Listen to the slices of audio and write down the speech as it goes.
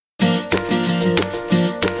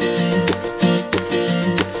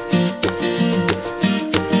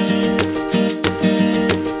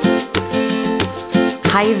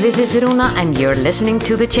Hi, this is Runa, and you're listening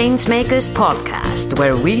to the Changemakers podcast,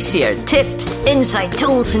 where we share tips, insight,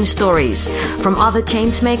 tools, and stories from other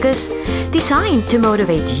changemakers designed to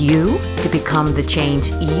motivate you to become the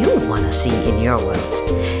change you want to see in your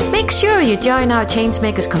world. Make sure you join our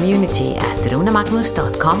Changemakers community at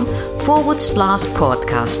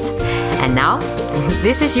runamagnus.com/podcast. And now,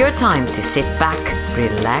 this is your time to sit back,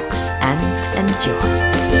 relax, and enjoy.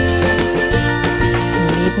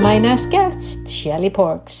 Meet my next guest, Shelley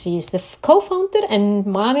Parks. She is the co-founder and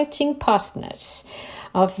managing partners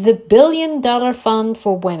of the $1 Billion Fund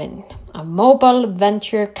for Women, a mobile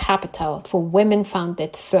venture capital for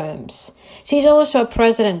women-founded firms. She's also a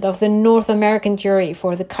president of the North American jury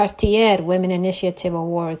for the Cartier Women Initiative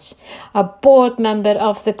Awards, a board member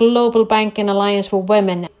of the Global Banking Alliance for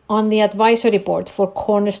Women, on the advisory board for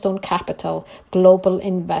Cornerstone Capital, Global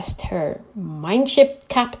Investor, Mindship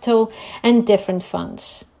Capital, and different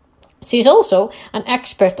funds. She's also an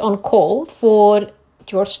expert on call for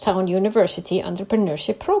Georgetown University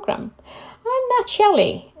Entrepreneurship Program. I met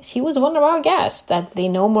Shelley. She was one of our guests at the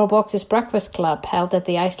No More Boxes Breakfast Club held at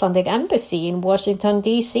the Icelandic Embassy in Washington,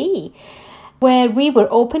 D.C., where we were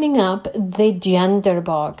opening up the gender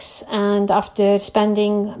box. And after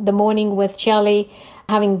spending the morning with Shelley,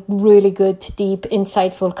 having really good, deep,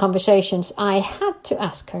 insightful conversations, I had to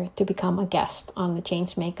ask her to become a guest on the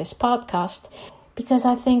Changemakers podcast, because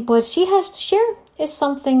I think what she has to share is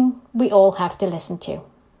something we all have to listen to.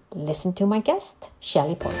 Listen to my guest,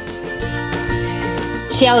 Shelley Parks.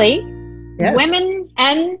 Shelley, yes. Women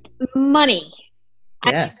and money.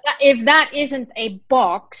 Yes. If that isn't a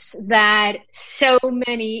box that so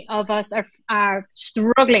many of us are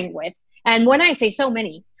struggling with, and when I say so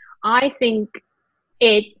many, I think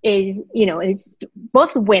it is, it's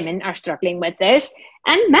both women are struggling with this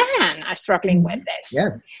and men are struggling with this.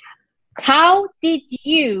 Yes. How did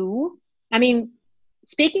you,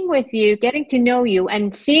 speaking with you, getting to know you,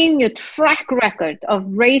 and seeing your track record of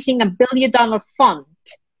raising $1 billion fund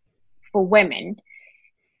for women,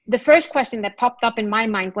 the first question that popped up in my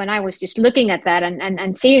mind when I was just looking at that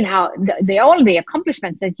and seeing how all the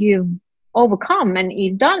accomplishments that you've overcome and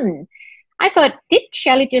you've done, I thought, did she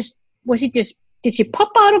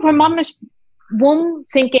pop out of her mama's womb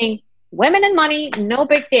thinking, women and money, no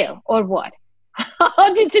big deal, or what?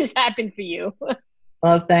 How did this happen for you?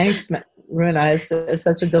 Well, thanks, Runa. It's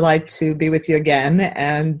such a delight to be with you again.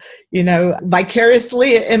 And,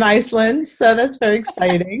 vicariously in Iceland. So that's very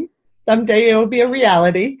exciting. Someday it will be a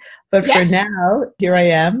reality. But yes. For now, here I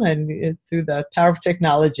am, and through the power of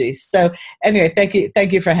technology. So anyway,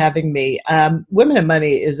 thank you for having me. Women and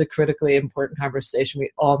money is a critically important conversation we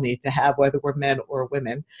all need to have, whether we're men or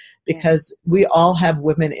women, because we all have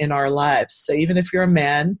women in our lives. So even if you're a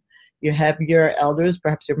man, you have your elders,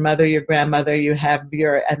 perhaps your mother, your grandmother,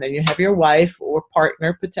 and then you have your wife or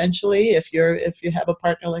partner potentially, if you have a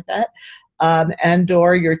partner like that, and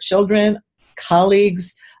or your children,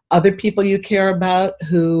 colleagues, other people you care about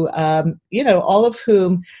who, all of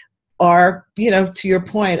whom are, to your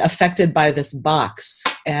point, affected by this box.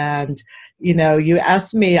 And, you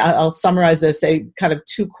asked me, I'll summarize it, say kind of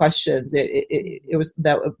two questions. It was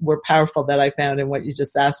that were powerful that I found in what you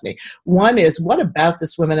just asked me. One is, what about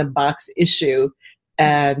this women in box issue?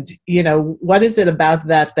 And, what is it about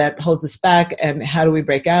that holds us back, and how do we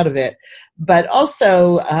break out of it? But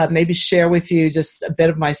also maybe share with you just a bit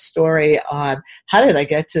of my story on how did I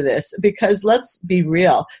get to this? Because let's be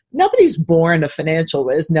real, nobody's born a financial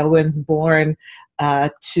whiz. No one's born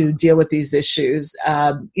to deal with these issues.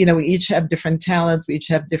 We each have different talents. We each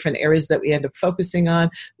have different areas that we end up focusing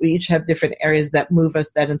on. We each have different areas that move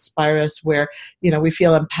us, that inspire us, where, we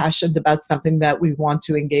feel impassioned about something that we want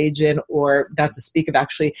to engage in, or not to speak of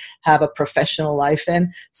actually have a professional life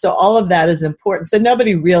in. So all of that is important. So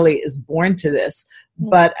nobody really is born to this.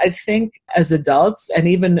 But I think as adults, and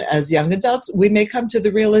even as young adults, we may come to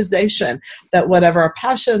the realization that whatever our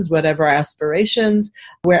passions, whatever our aspirations,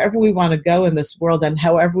 wherever we want to go in this world, and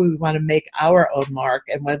however we want to make our own mark,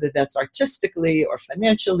 and whether that's artistically or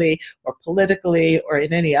financially or politically or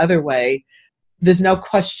in any other way, there's no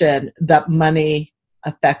question that money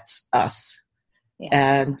affects us.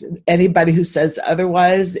 Yeah. And anybody who says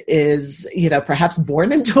otherwise is, perhaps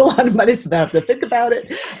born into a lot of money, so they don't have to think about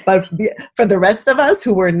it. But for the rest of us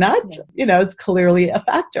who are not, it's clearly a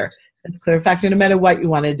factor. It's clear a factor no matter what you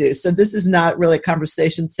want to do. So this is not really a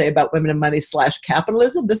conversation, say, about women and money /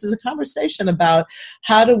 capitalism. This is a conversation about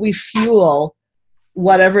how do we fuel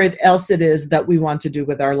whatever else it is that we want to do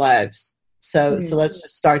with our lives. So let's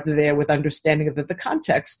just start there with understanding that the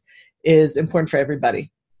context is important for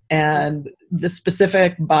everybody. And the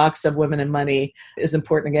specific box of women and money is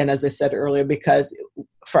important, again, as I said earlier, because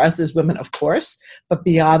for us as women, of course, but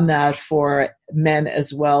beyond that, for men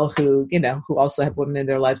as well, who also have women in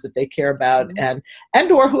their lives that they care about and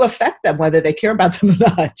or who affect them, whether they care about them or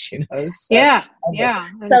not. So,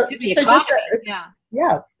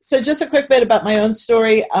 So just a quick bit about my own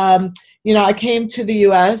story. I came to the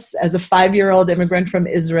U.S. as a 5-year-old immigrant from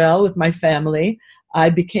Israel with my family. I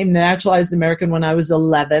became naturalized American when I was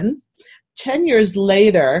 11. 10 years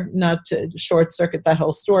later, not to short circuit that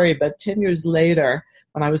whole story, but 10 years later,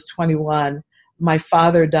 when I was 21, my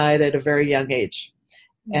father died at a very young age,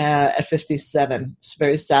 at 57,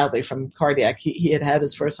 very sadly from cardiac. He had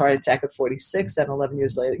his first heart attack at 46, and 11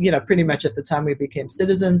 years later, pretty much at the time we became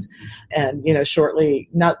citizens, and, shortly,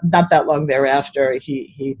 not that long thereafter,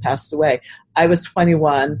 he passed away. I was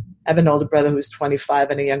 21. I have an older brother who was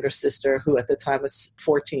 25 and a younger sister who at the time was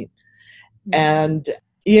 14. And,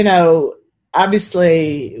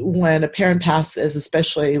 obviously, when a parent passes,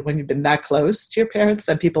 especially when you've been that close to your parents,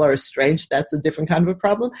 some people are estranged. That's a different kind of a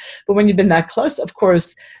problem. But when you've been that close, of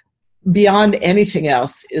course, beyond anything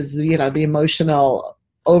else is the emotional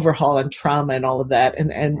overhaul and trauma and all of that.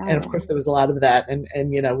 And of course, there was a lot of that, and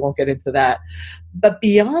won't get into that. But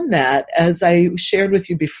beyond that, as I shared with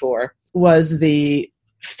you before, was the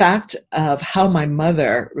fact of how my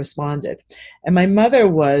mother responded. And my mother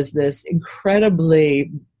was this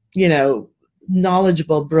incredibly,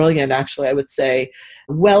 knowledgeable, brilliant, actually, I would say,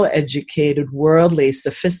 well-educated, worldly,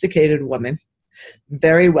 sophisticated woman,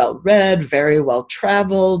 very well-read, very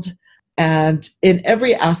well-traveled, and in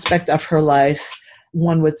every aspect of her life,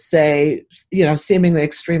 one would say, seemingly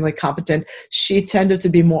extremely competent. She tended to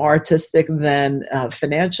be more artistic than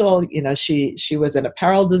financial. She was an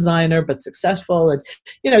apparel designer, but successful,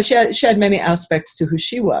 and she had many aspects to who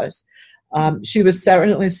she was. She was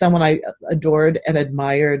certainly someone I adored and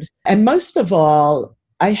admired. And most of all,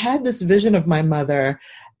 I had this vision of my mother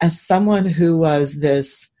as someone who was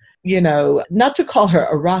this, not to call her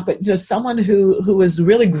a rock, but, someone who was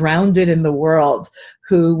really grounded in the world,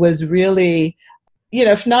 who was really,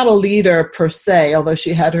 if not a leader per se, although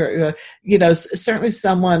she had her, certainly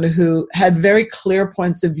someone who had very clear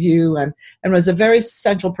points of view and was a very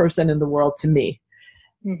central person in the world to me.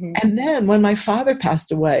 Mm-hmm. And then when my father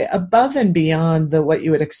passed away, above and beyond what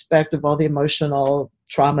you would expect of all the emotional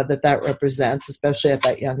trauma that represents, especially at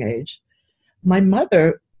that young age, my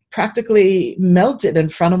mother practically melted in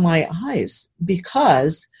front of my eyes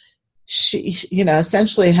because she,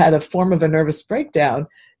 essentially had a form of a nervous breakdown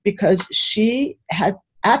because she had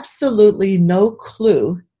absolutely no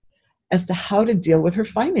clue as to how to deal with her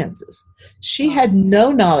finances. She had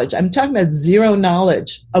no knowledge. I'm talking about zero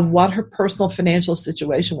knowledge of what her personal financial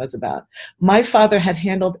situation was about. My father had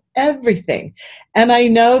handled everything. And I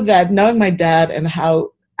know that, knowing my dad and how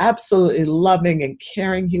absolutely loving and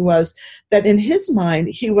caring he was, that in his mind,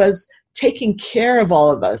 he was taking care of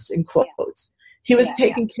all of us, in quotes. He was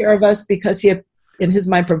taking care of us because he had, in his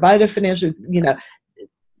mind, provided financial,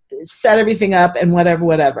 set everything up and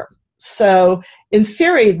whatever. So in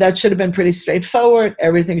theory, that should have been pretty straightforward.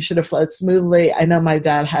 Everything should have flowed smoothly. I know my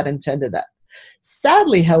dad had intended that.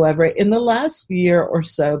 Sadly, however, in the last year or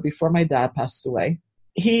so before my dad passed away,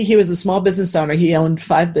 he was a small business owner. He owned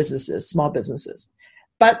 5 businesses, small businesses.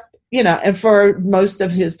 But, and for most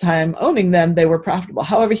of his time owning them, they were profitable.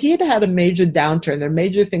 However, he had a major downturn. There are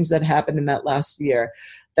major things that happened in that last year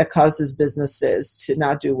that caused his businesses to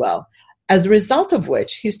not do well. As a result of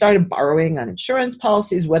which, he started borrowing on insurance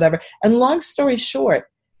policies, whatever. And long story short,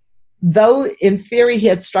 though in theory he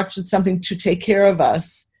had structured something to take care of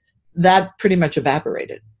us, that pretty much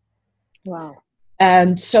evaporated. Wow.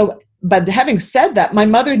 And so, but having said that, my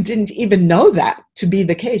mother didn't even know that to be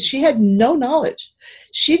the case. She had no knowledge.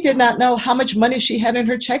 She did not know how much money she had in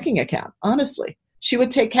her checking account, honestly. She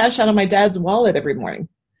would take cash out of my dad's wallet every morning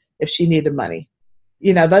if she needed money.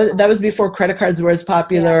 That was before credit cards were as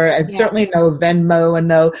popular, and certainly no Venmo and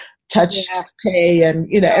no touch pay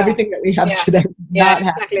and, everything that we have today.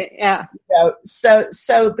 Exactly. Yeah. So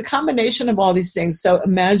the combination of all these things. So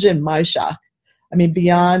imagine my shock. I mean,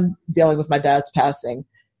 beyond dealing with my dad's passing,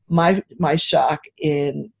 my shock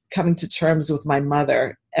in coming to terms with my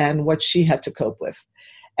mother and what she had to cope with,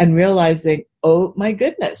 and realizing, oh my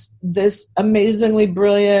goodness, this amazingly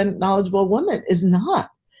brilliant, knowledgeable woman is not.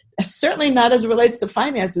 Certainly not as it relates to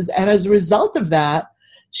finances. And as a result of that,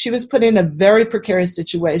 she was put in a very precarious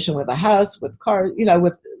situation with a house, with cars,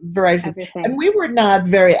 with variety of things. And we were not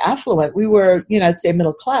very affluent. We were, I'd say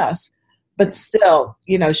middle class. But still,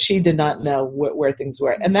 she did not know where things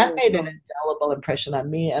were. And that made an indelible impression on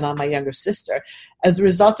me and on my younger sister, as a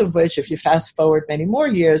result of which, if you fast forward many more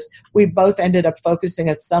years, we both ended up focusing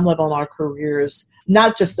at some level in our careers,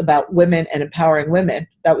 not just about women and empowering women.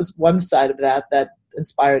 That was one side of that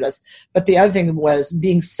inspired us. But the other thing was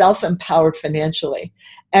being self-empowered financially.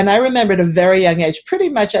 And I remember at a very young age, pretty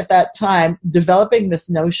much at that time, developing this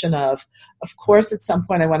notion of course, at some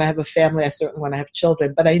point I want to have a family. I certainly want to have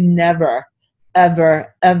children, but I never,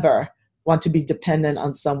 ever, ever want to be dependent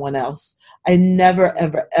on someone else. I never,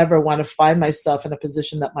 ever, ever want to find myself in a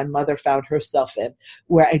position that my mother found herself in,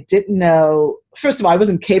 where I didn't know, first of all, I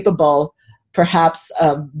wasn't capable perhaps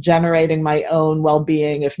of generating my own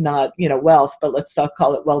well-being, if not, wealth, but let's not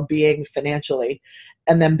call it well-being financially.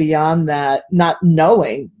 And then beyond that, not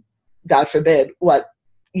knowing, God forbid, what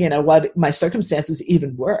my circumstances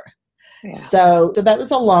even were. Yeah. So that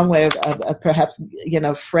was a long way of perhaps,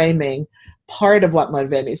 framing part of what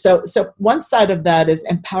motivated me. So one side of that is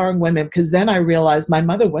empowering women, because then I realized my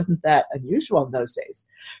mother wasn't that unusual in those days.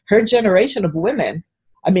 Her generation of women,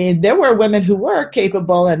 there were women who were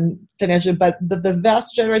capable and financially, but the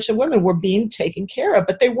vast generation of women were being taken care of,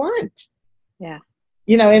 but they weren't. Yeah.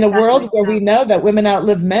 In a world where we know that women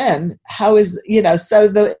outlive men, so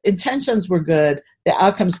the intentions were good, the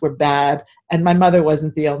outcomes were bad, and my mother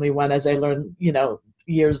wasn't the only one, as I learned,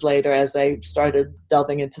 years later as I started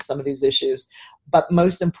delving into some of these issues. But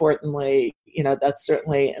most importantly, that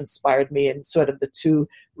certainly inspired me in sort of the two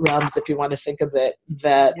realms, if you want to think of it,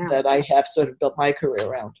 that I have sort of built my career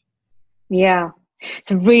around. Yeah.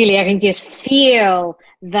 So really, I can just feel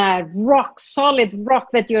that solid rock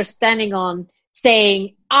that you're standing on,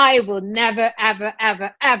 saying, I will never, ever,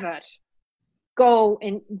 ever, ever go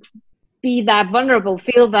and be that vulnerable,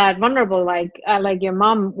 feel that vulnerable, like your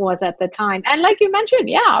mom was at the time. And like you mentioned,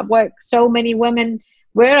 what so many women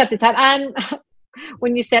were at the time. And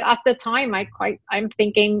when you said at the time, I'm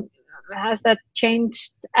thinking, has that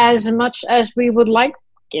changed as much as we would like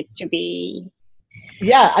it to be?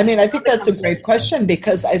 Yeah, I think that's a great question,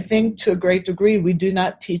 because I think to a great degree we do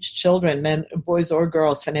not teach children, men, boys or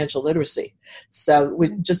girls, financial literacy. So we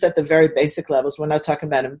just at the very basic levels, we're not talking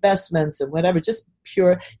about investments and whatever, just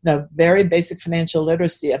pure, very basic financial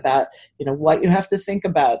literacy about, what you have to think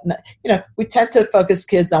about. We tend to focus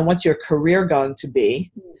kids on what's your career going to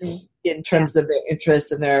be in terms of their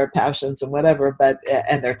interests and their passions and whatever,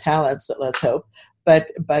 and their talents, let's hope.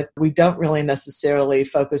 But we don't really necessarily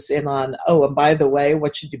focus in on, and by the way,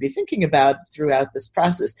 what should you be thinking about throughout this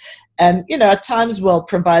process? And, at times we'll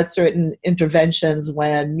provide certain interventions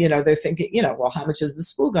when, they're thinking, how much is the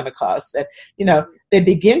school going to cost? And, they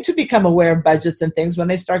begin to become aware of budgets and things when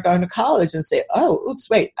they start going to college and say, oops,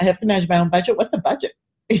 wait, I have to manage my own budget. What's a budget?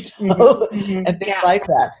 And things like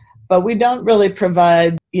that. But we don't really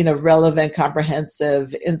provide, relevant,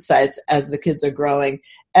 comprehensive insights as the kids are growing.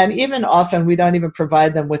 And even often we don't even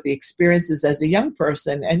provide them with the experiences as a young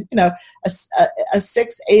person. And, a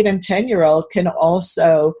 6, 8, and 10-year-old can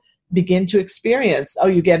also begin to experience,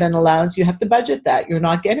 you get an allowance, you have to budget that. You're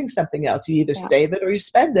not getting something else. You either save it or you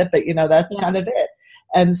spend it, but, that's kind of it.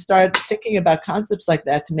 And start thinking about concepts like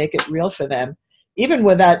that to make it real for them. Even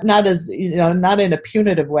with that, not in a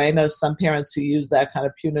punitive way. I know some parents who use that kind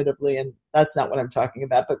of punitively, and that's not what I'm talking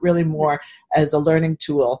about, but really more as a learning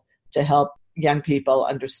tool to help young people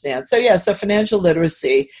understand. So financial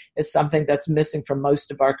literacy is something that's missing from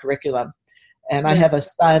most of our curriculum. And I have a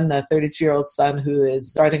 32-year-old son, who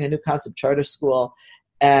is starting a new concept charter school,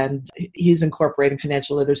 and he's incorporating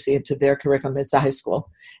financial literacy into their curriculum. It's a high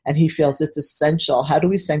school, and he feels it's essential. How do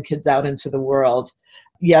we send kids out into the world?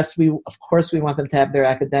 Yes, of course we want them to have their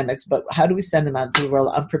academics, but how do we send them out into the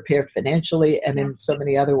world unprepared financially and in so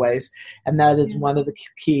many other ways? And that is one of the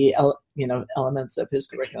key, elements of his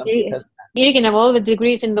curriculum. You can have all the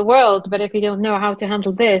degrees in the world, but if you don't know how to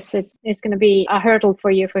handle this, it's going to be a hurdle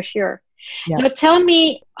for you for sure. Yeah. Now tell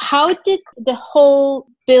me, how did the whole $1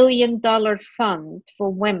 billion fund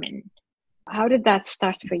for women, how did that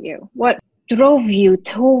start for you? What drove you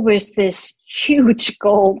towards this huge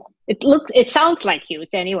goal? It sounds like huge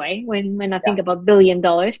anyway when I think about $1 billion,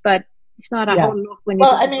 but it's not a whole lot when you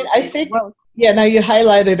I think now you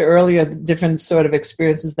highlighted earlier the different sort of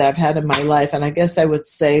experiences that I've had in my life, and I guess I would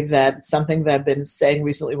say that something that I've been saying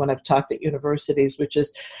recently when I've talked at universities, which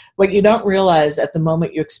is what you don't realize at the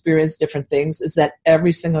moment you experience different things, is that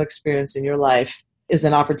every single experience in your life is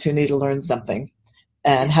an opportunity to learn something.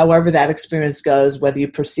 And however that experience goes, whether you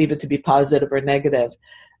perceive it to be positive or negative.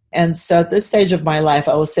 And so at this stage of my life,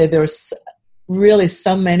 I will say there's really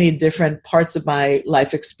so many different parts of my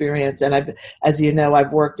life experience. And as you know,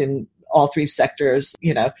 I've worked in all three sectors.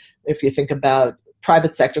 If you think about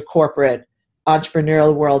private sector, corporate,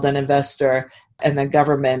 entrepreneurial world and investor, and then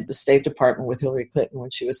government, the State Department with Hillary Clinton when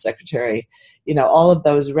she was secretary, all of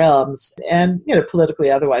those realms, and, politically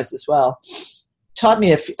otherwise as well, taught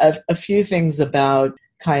me a few things about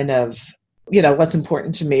kind of, what's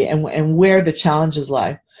important to me and where the challenges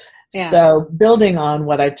lie. Yeah. So building on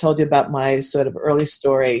what I told you about my sort of early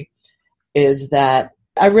story is that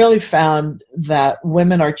I really found that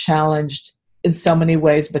women are challenged in so many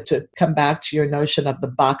ways, but to come back to your notion of the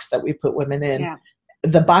box that we put women in,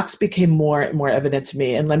 the box became more and more evident to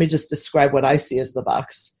me. And let me just describe what I see as the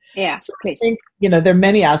box. Yeah, so please. I think, there are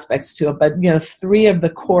many aspects to it, but, three of the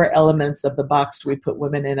core elements of the box we put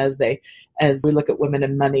women in as we look at women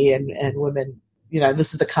and money and women,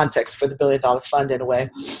 this is the context for the $1 billion fund in a way.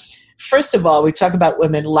 First of all, we talk about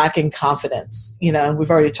women lacking confidence, and we've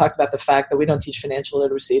already talked about the fact that we don't teach financial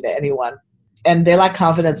literacy to anyone. And they lack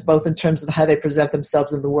confidence both in terms of how they present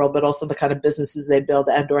themselves in the world, but also the kind of businesses they build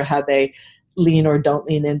and or how they lean or don't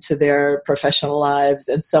lean into their professional lives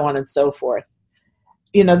and so on and so forth.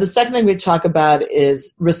 The second thing we talk about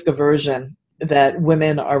is risk aversion, that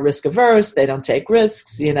women are risk averse. They don't take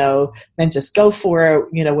risks, men just go for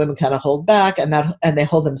it. Women kind of hold back and they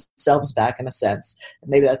hold themselves back in a sense.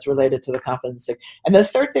 Maybe that's related to the confidence thing. And the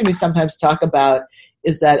third thing we sometimes talk about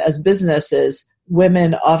is that as businesses,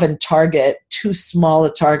 women often target too small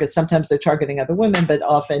a target. Sometimes they're targeting other women, but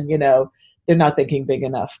often, they're not thinking big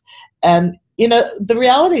enough. And, the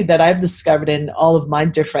reality that I've discovered in all of my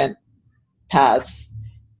different paths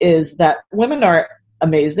is that women are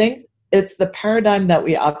amazing. It's the paradigm that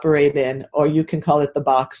we operate in, or you can call it the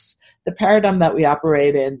box, the paradigm that we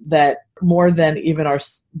operate in that more than even our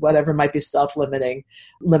whatever might be self-limiting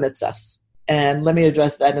limits us. And let me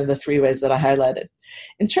address that in the three ways that I highlighted.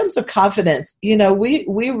 In terms of confidence,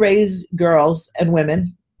 we raise girls and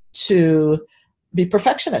women to be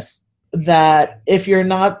perfectionists, that if you're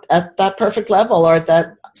not at that perfect level or at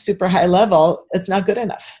that super high level, it's not good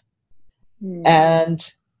enough.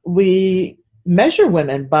 And we measure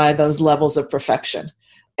women by those levels of perfection.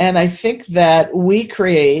 And I think that we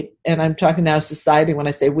create, and I'm talking now society, when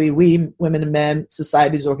I say we, women and men,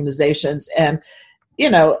 societies, organizations, and,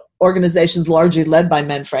 organizations largely led by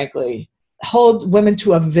men, frankly, hold women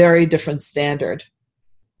to a very different standard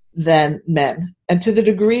than men. And to the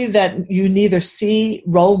degree that you neither see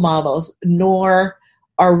role models nor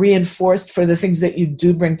are reinforced for the things that you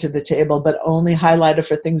do bring to the table, but only highlighted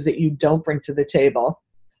for things that you don't bring to the table,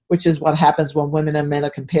 which is what happens when women and men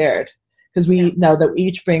are compared. Because we know that we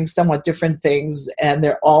each bring somewhat different things and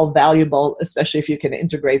they're all valuable, especially if you can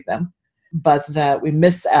integrate them, but that we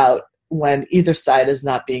miss out when either side is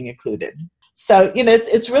not being included. So,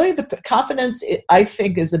 it's really the confidence, I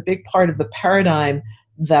think, is a big part of the paradigm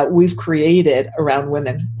that we've created around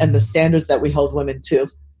women and the standards that we hold women to.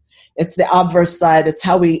 It's the obverse side.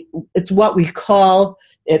 It's what we call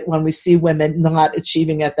it when we see women not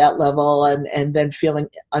achieving at that level and then feeling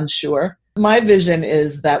unsure. My vision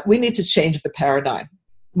is that we need to change the paradigm.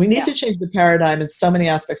 We need to change the paradigm in so many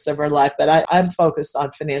aspects of our life, but I'm focused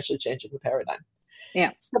on financially changing the paradigm.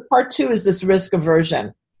 Yeah. So part two is this risk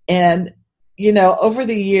aversion. And, over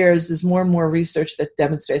the years, there's more and more research that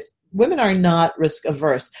demonstrates women are not risk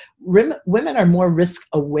averse. Women are more risk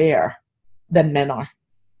aware than men are.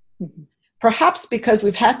 Mm-hmm. Perhaps because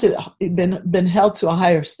we've had to been held to a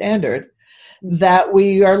higher standard that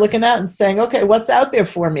we are looking at and saying, okay, what's out there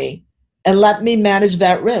for me? And let me manage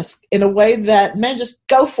that risk in a way that men just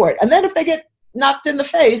go for it. And then if they get knocked in the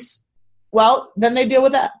face, well, then they deal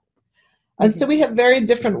with that. And so we have very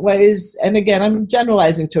different ways. And again, I'm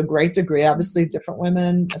generalizing to a great degree. Obviously, different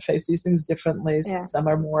women face these things differently. Yeah. Some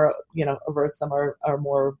are more, avert, some are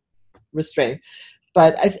more restrained.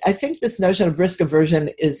 But I think this notion of risk aversion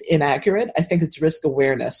is inaccurate. I think it's risk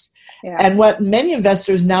awareness. Yeah. And what many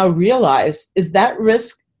investors now realize is that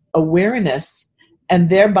risk awareness and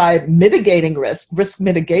thereby mitigating risk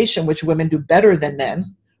mitigation, which women do better than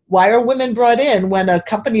men. Why are women brought in when a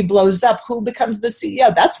company blows up? Who becomes the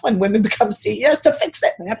CEO? That's when women become CEOs to fix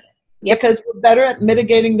it. Yep. Because we're better at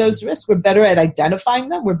mitigating those risks. We're better at identifying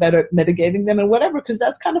them. We're better at mitigating them and whatever, because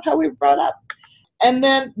that's kind of how we were brought up. And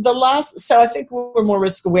then so I think we're more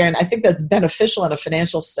risk aware, and I think that's beneficial in a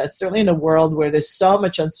financial sense, certainly in a world where there's so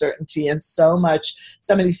much uncertainty and so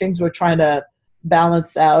many things we're trying to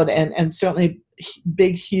balance out, and certainly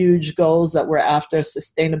big, huge goals that we're after,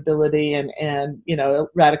 sustainability and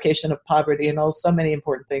eradication of poverty and so many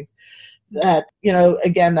important things that,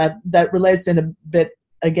 again, that relates in a bit,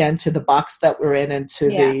 again, to the box that we're in and to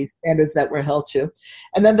the standards that we're held to.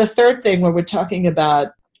 And then the third thing where we're talking about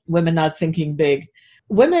women not thinking big,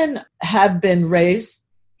 women have been raised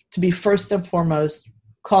to be first and foremost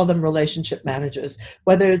call them relationship managers,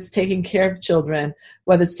 whether it's taking care of children,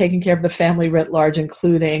 whether it's taking care of the family writ large,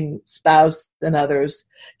 including spouse and others,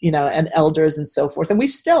 and elders and so forth. And we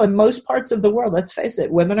still, in most parts of the world, let's face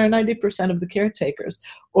it, women are 90% of the caretakers,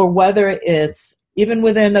 or whether it's even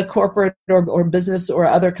within a corporate or business or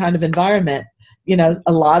other kind of environment,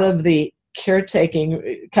 a lot of the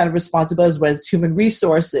caretaking kind of responsibilities, whether it's human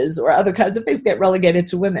resources or other kinds of things, get relegated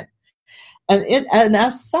to women. And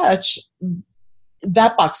as such,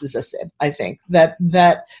 that boxes us in, I think, that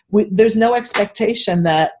there's no expectation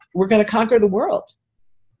that we're going to conquer the world.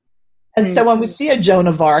 And so when we see a Joan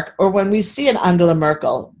of Arc, or when we see an Angela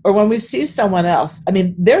Merkel, or when we see someone else, I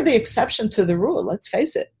mean, they're the exception to the rule, let's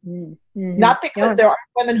face it. Mm-hmm. Not because there aren't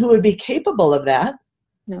women who would be capable of that,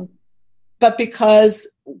 but because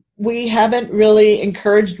we haven't really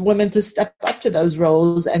encouraged women to step up to those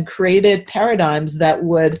roles and created paradigms that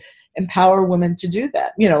would empower women to do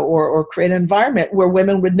that, or create an environment where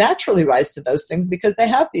women would naturally rise to those things because they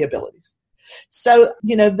have the abilities. So,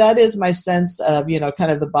 that is my sense of,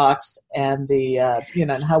 kind of the box and the,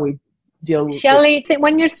 and how we deal with Shelley,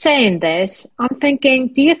 when you're saying this, I'm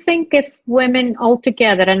thinking, do you think if women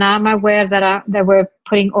altogether, and I'm aware that we're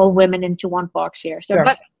putting all women into one box here, so,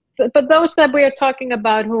 sure. But those that we are talking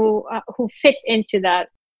about who fit into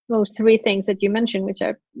those three things that you mentioned, which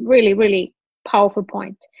are really, really powerful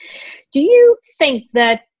point. Do you think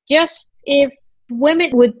that just if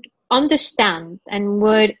women would understand and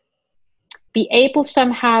would be able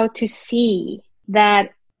somehow to see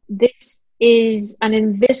that this is an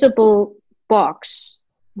invisible box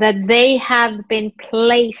that they have been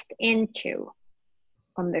placed into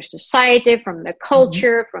from their society, from their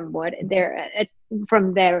culture, from what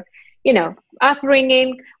from their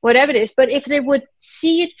upbringing, whatever it is, but if they would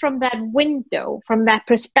see it from that window, from that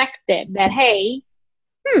perspective, that hey,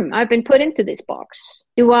 I've been put into this box.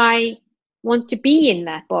 Do I want to be in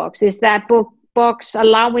that box? Is that box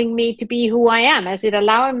allowing me to be who I am? Is it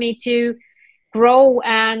allowing me to grow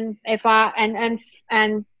and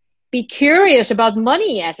be curious about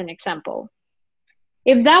money, as an example?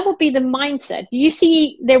 If that would be the mindset, do you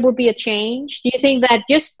see there will be a change? Do you think that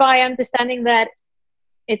just by understanding that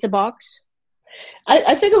it's a box?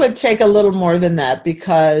 I think it would take a little more than that,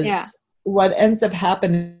 because what ends up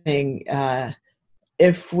happening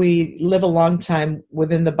if we live a long time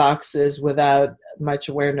within the boxes without much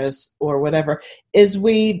awareness or whatever, is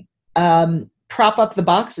we prop up the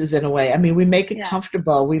boxes in a way. I mean, we make it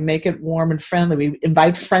comfortable. We make it warm and friendly. We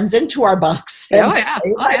invite friends into our box. And they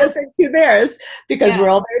invite us into theirs because we're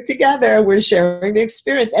all there together. We're sharing the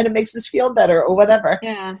experience and it makes us feel better or whatever.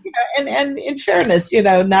 Yeah. And in fairness,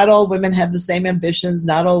 not all women have the same ambitions.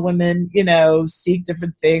 Not all women, seek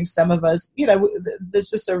different things. Some of us,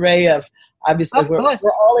 there's this array of, obviously, we're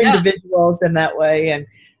all individuals in that way. And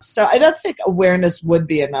so I don't think awareness would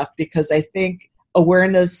be enough, because I think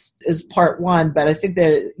awareness is part one, but I think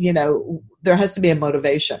that, there has to be a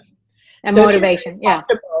motivation. And so motivation, if you're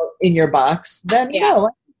comfortable in your box, then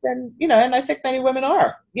and I think many women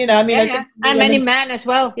are, I think and many men as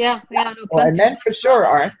well. And men for sure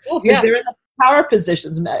are, because they're in the power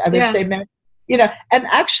positions. I would say men, and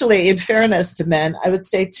actually, in fairness to men, I would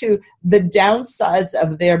say too, the downsides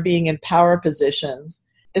of their being in power positions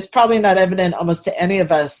is probably not evident almost to any of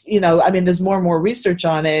us. There's more and more research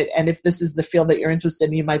on it. And if this is the field that you're interested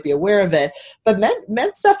in, you might be aware of it. But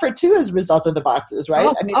men suffer too as a result of the boxes,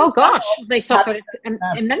 right? Gosh, they suffer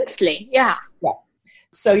immensely. Yeah.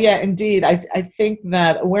 So indeed, I think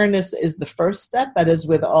that awareness is the first step, but as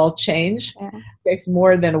with all change, it takes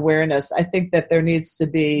more than awareness. I think that there needs to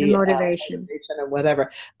be motivation and whatever.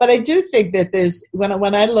 But I do think that there's,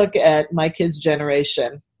 when I look at my kids'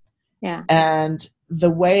 generation, and the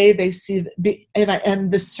way they see,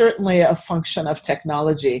 and this is certainly a function of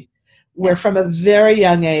technology, where from a very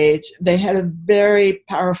young age, they had a very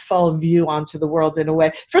powerful view onto the world in a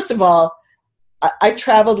way. First of all, I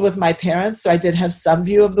traveled with my parents, so I did have some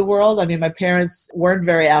view of the world. I mean, my parents weren't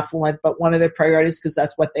very affluent, but one of their priorities, because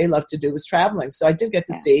that's what they loved to do, was traveling. So I did get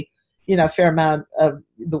to see, a fair amount of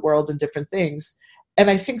the world and different things. And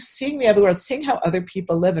I think seeing the other world, seeing how other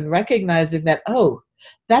people live and recognizing that,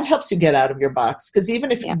 that helps you get out of your box. Because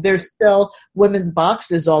even if there's still women's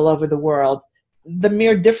boxes all over the world, the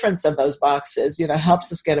mere difference of those boxes,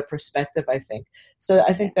 helps us get a perspective, I think. So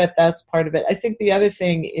I think that that's part of it. I think the other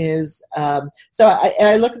thing is, I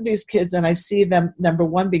look at these kids and I see them, number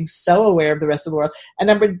one, being so aware of the rest of the world. And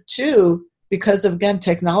number two, because of, again,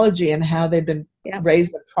 technology and how they've been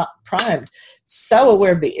raised and primed, so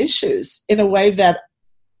aware of the issues in a way that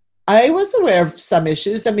I was aware of some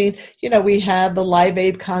issues. I mean, we had the Live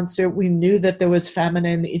Aid concert. We knew that there was famine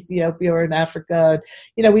in Ethiopia or in Africa.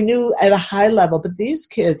 We knew at a high level, but these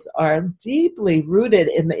kids are deeply rooted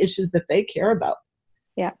in the issues that they care about.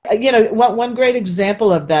 Yeah. One great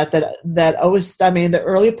example of that always stunned me in the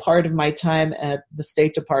early part of my time at the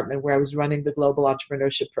State Department, where I was running the Global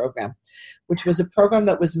Entrepreneurship Program, which was a program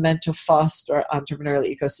that was meant to foster entrepreneurial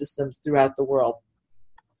ecosystems throughout the world.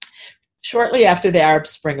 Shortly after the Arab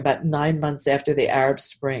Spring, about 9 months after the Arab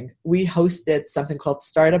Spring, we hosted something called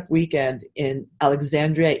Startup Weekend in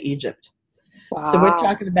Alexandria, Egypt. Wow. So we're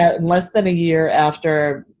talking about in less than a year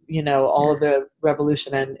after, all of the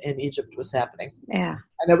revolution in Egypt was happening. Yeah.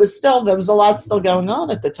 And there was a lot still going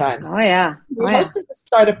on at the time. Oh, yeah. We hosted the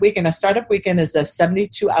Startup Weekend. A Startup Weekend is a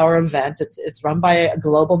 72-hour event. It's run by a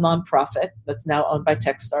global nonprofit that's now owned by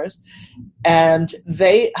Techstars. And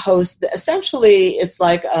they host, essentially, it's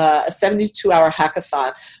like a 72-hour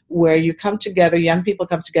hackathon where you come together, young people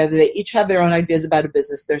come together. They each have their own ideas about a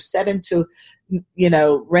business. They're set into,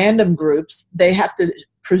 random groups. They have to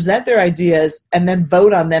present their ideas and then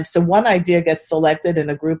vote on them. So one idea gets selected in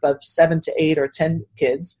a group of 7 to 8 or 10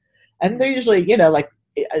 kids. And they're usually, like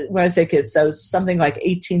when I say kids, so something like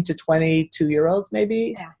 18 to 22-year-olds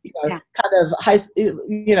maybe, kind of high,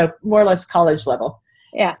 more or less college level.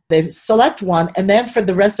 Yeah. They select one, and then for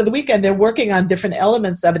the rest of the weekend, they're working on different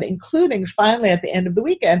elements of it, including finally at the end of the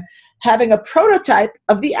weekend, having a prototype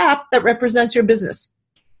of the app that represents your business.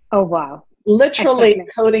 Oh, wow. Literally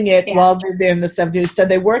coding it while they're there in the 70s. So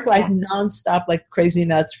they work like nonstop, like crazy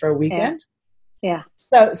nuts for a weekend. Yeah.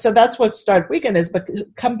 So that's what Startup Weekend is. But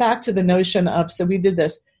come back to the notion of, so we did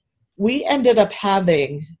this. We ended up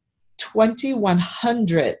having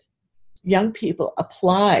 2,100 young people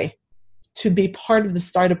apply to be part of the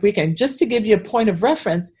Startup Weekend. Just to give you a point of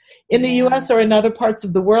reference, in the U.S. or in other parts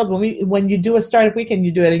of the world, when you do a Startup Weekend,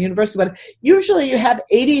 you do it at a university, but usually you have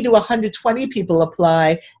 80 to 120 people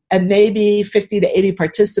apply, and maybe 50 to 80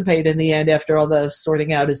 participate in the end after all the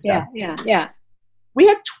sorting out is done. Yeah. We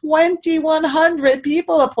had 2,100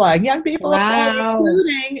 people applying, young people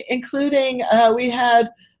applying, including we had,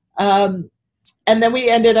 and then we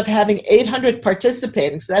ended up having 800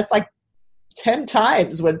 participating. So that's like 10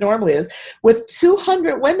 times what normally is, with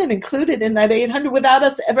 200 women included in that 800 without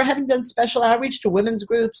us ever having done special outreach to women's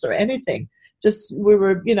groups or anything. Just we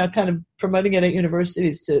were, kind of promoting it at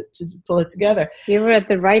universities to pull it together. You were at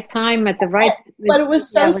the right time, at the right... But it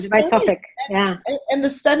was so the right topic. And the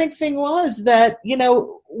stunning thing was that,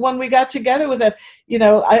 when we got together with it,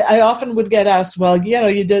 I often would get asked, well,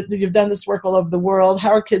 you've done this work all over the world.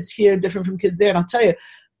 How are kids here different from kids there? And I'll tell you,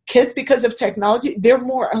 kids, because of technology, they're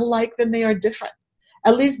more alike than they are different.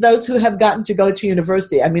 At least those who have gotten to go to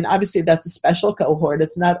university. I mean, obviously that's a special cohort.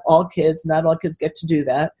 It's not all kids. Not all kids get to do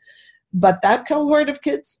that. But that cohort of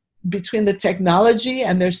kids, between the technology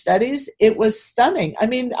and their studies, it was stunning. I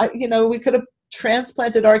mean, we could have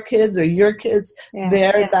transplanted our kids or your kids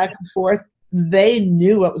back and forth. They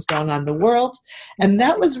knew what was going on in the world. And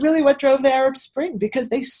that was really what drove the Arab Spring, because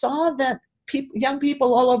they saw that young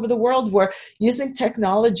people all over the world were using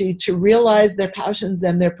technology to realize their passions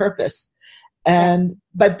and their purpose.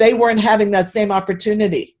 But they weren't having that same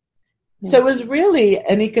opportunity. So it was really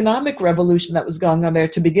an economic revolution that was going on there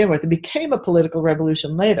to begin with. It became a political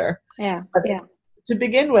revolution later. But to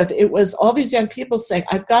begin with, it was all these young people saying,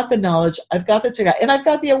 I've got the knowledge, I've got the technology, and I've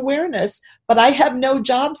got the awareness, but I have no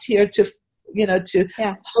jobs here to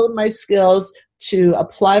hone my skills, to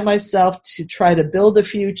apply myself, to try to build a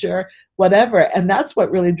future, whatever. And that's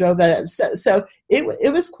what really drove that. So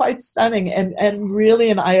it was quite stunning and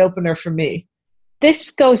really an eye-opener for me.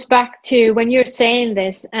 This goes back to when you're saying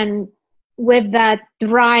this, and with that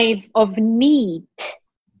drive of need,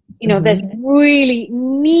 that really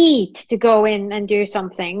need to go in and do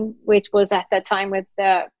something, which was at that time with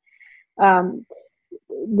the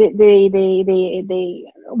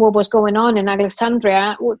what was going on in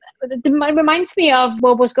Alexandria. It reminds me of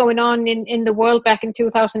what was going on in the world back in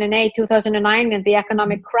 2008, 2009, and the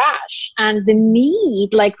economic crash, and the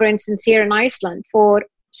need, like for instance here in Iceland, for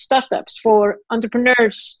startups, for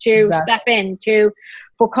entrepreneurs to step in,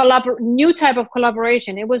 for new type of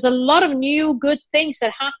collaboration. It was a lot of new good things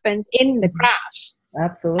that happened in the crash.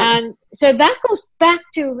 Absolutely. And so that goes back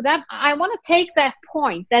to that. I want to take that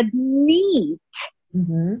point, that need,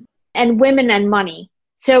 and women and money.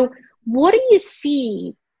 So what do you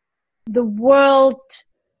see the world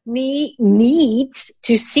needs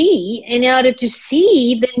to see in order to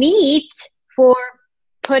see the need for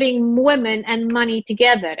putting women and money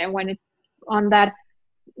together? And when it's on that,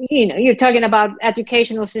 you're talking about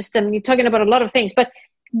educational system, you're talking about a lot of things, but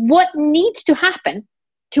what needs to happen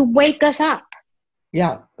to wake us up?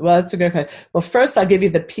 Yeah, well, that's a good question. Well, first, I'll give you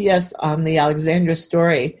the PS on the Alexandria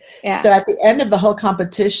story. Yeah. So at the end of the whole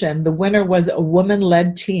competition, the winner was a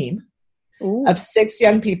woman-led team Ooh. of 6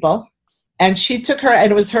 young people. And she took her,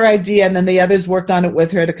 and it was her idea, and then the others worked on it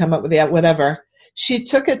with her to come up with the whatever. She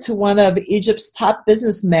took it to one of Egypt's top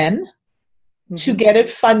businessmen to get it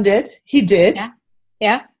funded. He did. Yeah.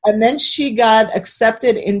 Yeah. And then she got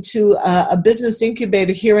accepted into a business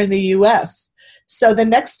incubator here in the U.S. So the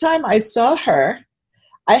next time I saw her,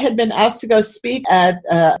 I had been asked to go speak at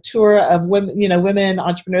a tour of women, women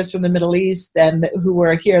entrepreneurs from the Middle East and who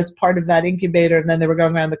were here as part of that incubator. And then they were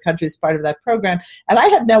going around the country as part of that program. And I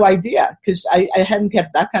had no idea because I hadn't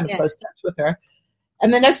kept that kind of close touch with her.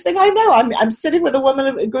 And the next thing I know, I'm sitting with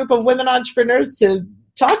a group of women entrepreneurs to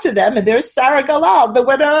talk to them. And there's Sarah Galal, the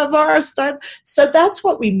winner of our start. So that's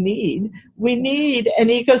what we need. We need an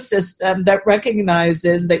ecosystem that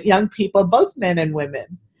recognizes that young people, both men and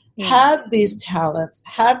women, have these talents,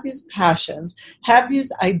 have these passions, have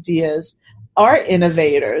these ideas, are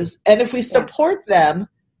innovators. And if we support them,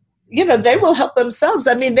 they will help themselves.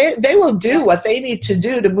 I mean, they will do what they need to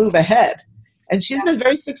do to move ahead. And she's been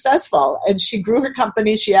very successful. And she grew her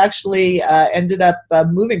company. She actually ended up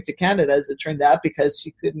moving to Canada, as it turned out, because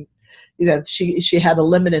she couldn't, she had a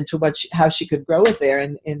limit into how she could grow it there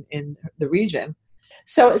in the region.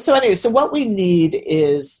 So anyway, so what we need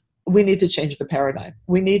is, we need to change the paradigm.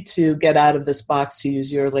 We need to get out of this box, to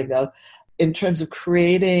use your lingo, in terms of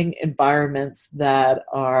creating environments that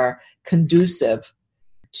are conducive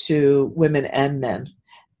to women and men.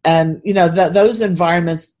 And, those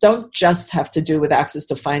environments don't just have to do with access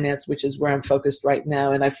to finance, which is where I'm focused right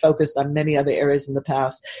now. And I've focused on many other areas in the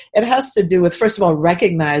past. It has to do with, first of all,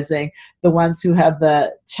 recognizing the ones who have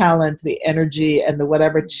the talent, the energy, and the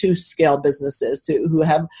whatever to scale businesses, who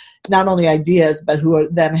have not only ideas, but who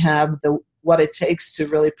then have what it takes to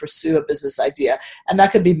really pursue a business idea. And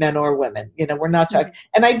that could be men or women. We're not talking,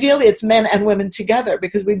 and ideally it's men and women together,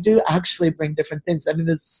 because we do actually bring different things. I mean,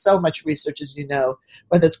 there's so much research, as you know,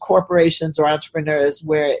 whether it's corporations or entrepreneurs,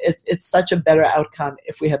 where it's such a better outcome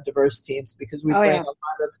if we have diverse teams, because we bring a lot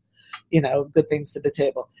of, good things to the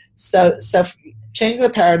table. So changing the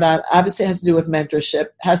paradigm obviously has to do with mentorship,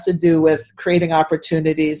 has to do with creating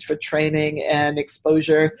opportunities for training and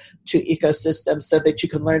exposure to ecosystems so that you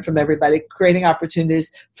can learn from everybody, creating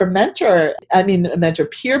opportunities for peer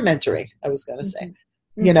mentoring, I was going to say,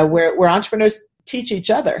 where entrepreneurs teach each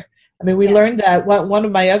other. I mean, we learned that one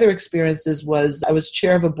of my other experiences was I was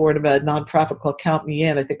chair of a board of a nonprofit called Count Me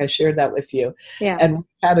In. I think I shared that with you. Yeah. And we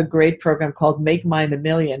had a great program called Make Mine a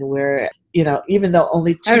Million, where, even though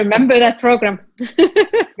only I remember that program.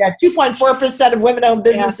 2.4% of women-owned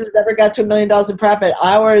businesses ever got to $1 million in profit.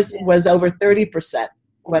 Ours was over 30%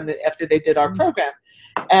 after they did our program.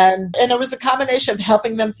 And it was a combination of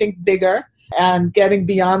helping them think bigger and getting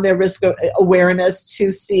beyond their risk awareness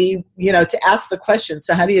to see, to ask the question.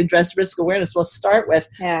 So how do you address risk awareness? Well, start with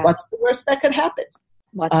what's the worst that could happen?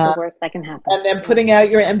 What's the worst that can happen? And then putting out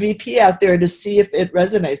your MVP out there to see if it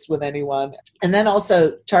resonates with anyone. And then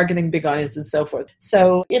also targeting big audience and so forth.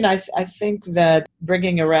 So, I think that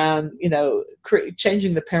bringing around,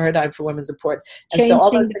 changing the paradigm for women is important. And so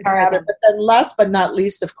all those things matter. But then last but not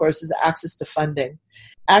least, of course, is access to funding.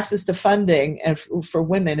 Access to funding, and for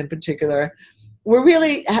women in particular, we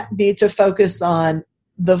really need to focus on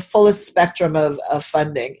the fullest spectrum of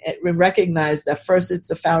funding. We recognize that first it's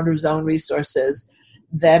the founder's own resources,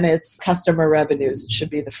 then it's customer revenues. It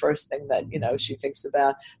should be the first thing that, she thinks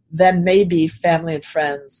about. Then maybe family and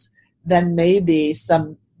friends. Then maybe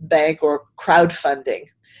some bank or crowdfunding.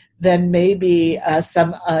 Then maybe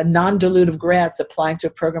some non-dilutive grants applying to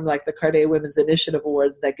a program like the Cartier Women's Initiative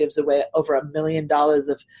Awards that gives away over $1 million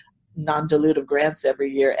of non-dilutive grants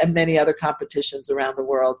every year, and many other competitions around the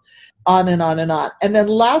world, on and on and on. And then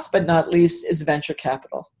last but not least is venture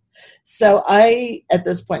capital. So at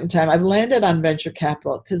this point in time, I've landed on venture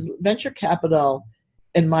capital because venture capital,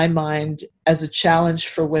 in my mind, as a challenge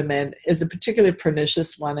for women, is a particularly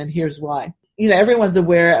pernicious one, and here's why. Everyone's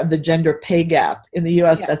aware of the gender pay gap. In the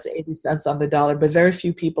U.S., that's 80 cents on the dollar, but very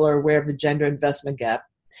few people are aware of the gender investment gap.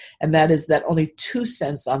 And that is that only 2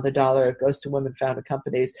 cents on the dollar goes to women-founded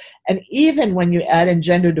companies. And even when you add in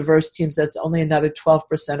gender diverse teams, that's only another 12%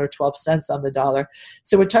 or 12 cents on the dollar.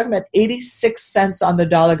 So we're talking about 86 cents on the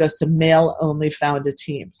dollar goes to male-only founded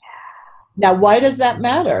teams. Now, why does that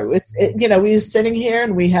matter? We're sitting here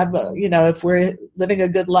and we have, if we're living a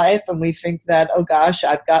good life and we think that, oh gosh,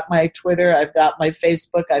 I've got my Twitter, I've got my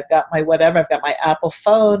Facebook, I've got my whatever, I've got my Apple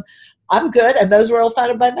phone, I'm good. And those were all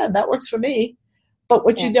founded by men. That works for me. But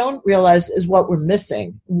what you don't realize is what we're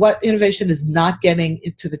missing, what innovation is not getting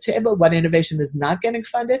to the table, what innovation is not getting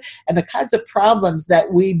funded, and the kinds of problems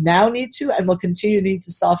that we now need to and will continue to need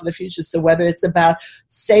to solve in the future. So whether it's about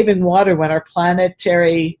saving water when our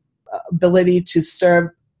planetary ability to serve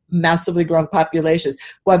massively growing populations,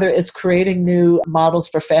 whether it's creating new models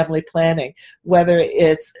for family planning, whether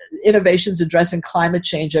it's innovations addressing climate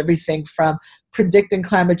change, everything from predicting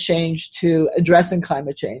climate change to addressing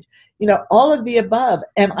climate change, all of the above.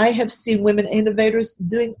 And I have seen women innovators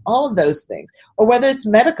doing all of those things. Or whether it's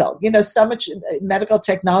medical, so much medical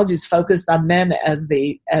technology is focused on men as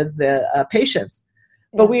the patients.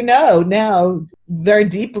 But we know now very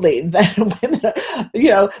deeply that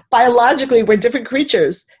women, biologically we're different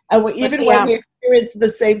creatures. And when we experience the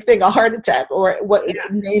same thing, a heart attack or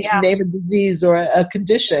name a disease or a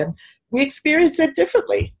condition, we experience it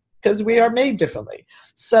differently because we are made differently.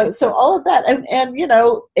 So all of that. And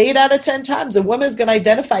 8 out of 10 times a woman is going to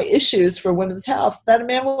identify issues for women's health that a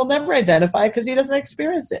man will never identify because he doesn't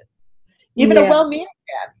experience it. Even a well-meaning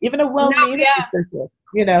man, even a well-meaning researcher,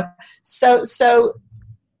 So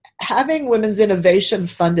having women's innovation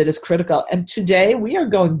funded is critical. And today we are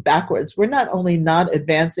going backwards. We're not only not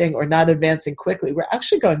advancing or not advancing quickly, we're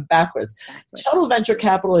actually going backwards. Total venture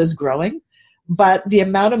capital is growing, but the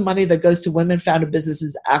amount of money that goes to women-founded business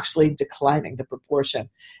is actually declining, the proportion.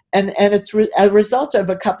 And it's a result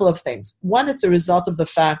of a couple of things. One, it's a result of the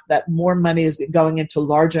fact that more money is going into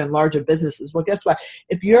larger and larger businesses. Well, guess what?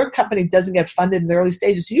 If your company doesn't get funded in the early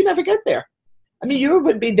stages, you never get there. I mean, you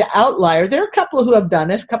would be the outlier. There are a couple who have done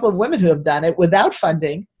it, a couple of women who have done it without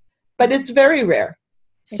funding, but it's very rare.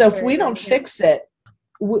 So if we don't fix it,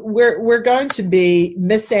 we're going to be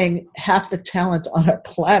missing half the talent on our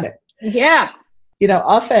planet. Yeah.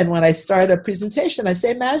 Often when I start a presentation, I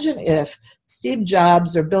say, imagine if Steve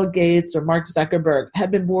Jobs or Bill Gates or Mark Zuckerberg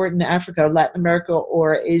had been born in Africa, Latin America,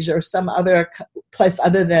 or Asia, or some other place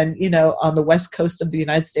other than, on the west coast of the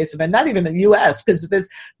United States, and not even the U.S., because this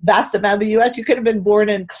vast amount of the U.S., you could have been born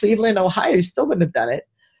in Cleveland, Ohio, you still wouldn't have done it.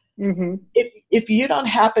 Mm-hmm. If you don't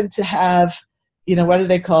happen to have, what do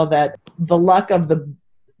they call that? The luck of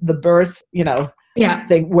the birth,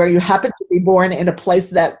 thing where you happen to be born in a place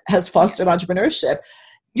that has fostered entrepreneurship,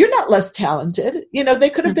 you're not less talented. They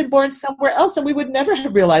could have been born somewhere else and we would never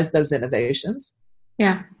have realized those innovations.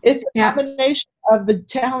 Yeah. It's a combination of the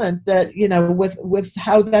talent that, with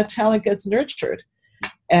how that talent gets nurtured.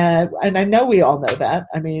 And I know we all know that.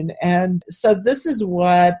 I mean, and so this is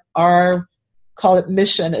what our call it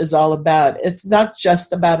mission is all about. It's not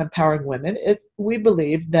just about empowering women. We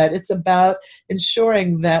believe that it's about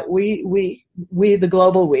ensuring that we the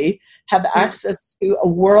global we have access to a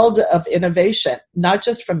world of innovation, not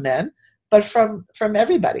just from men, but from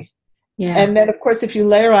everybody. Yeah. And then, of course, if you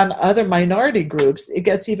layer on other minority groups, it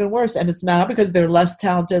gets even worse. And it's not because they're less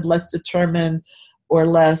talented, less determined, or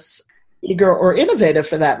less eager or innovative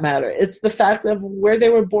for that matter. It's the fact of where they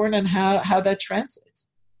were born and how that translates.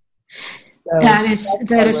 So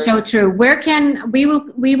that is so true. Where can we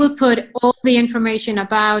will put all the information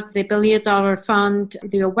about the $1 billion fund,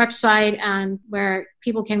 your website, and where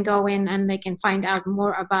people can go in and they can find out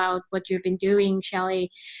more about what you've been doing,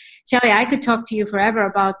 Shelley. Shelley, I could talk to you forever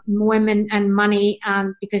about women and money,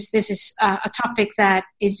 because this is a topic that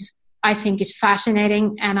I think is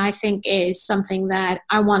fascinating, and I think is something that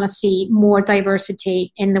I want to see more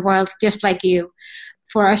diversity in the world, just like you,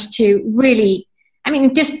 for us to really. I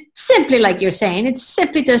mean, just simply like you're saying, it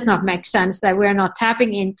simply does not make sense that we're not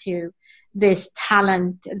tapping into this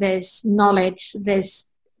talent, this knowledge,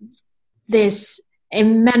 this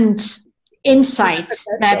immense insights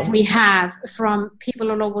that we have from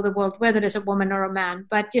people all over the world, whether it's a woman or a man.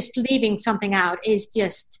 But just leaving something out is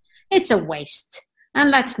it's a waste.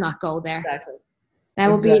 And let's not go there.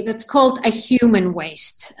 Exactly. That's called a human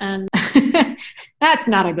waste. And that's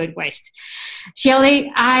not a good waste.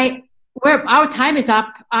 Shelley, our time is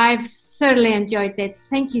up. I've thoroughly enjoyed it.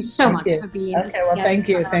 Thank you so much for being here. Okay, well, thank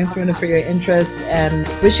you. Thanks, Runa, for your interest, and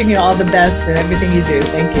wishing you all the best in everything you do.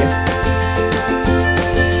 Thank you.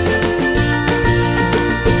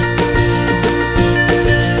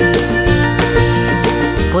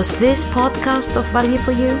 Was this podcast of value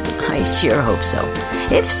for you? I sure hope so.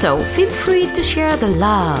 If so, feel free to share the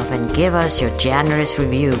love and give us your generous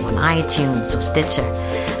review on iTunes or Stitcher.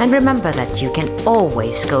 And remember that you can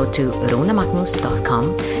always go to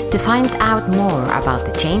runamagnus.com to find out more about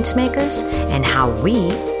the Changemakers and how we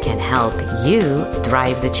can help you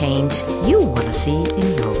drive the change you want to see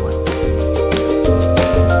in your world.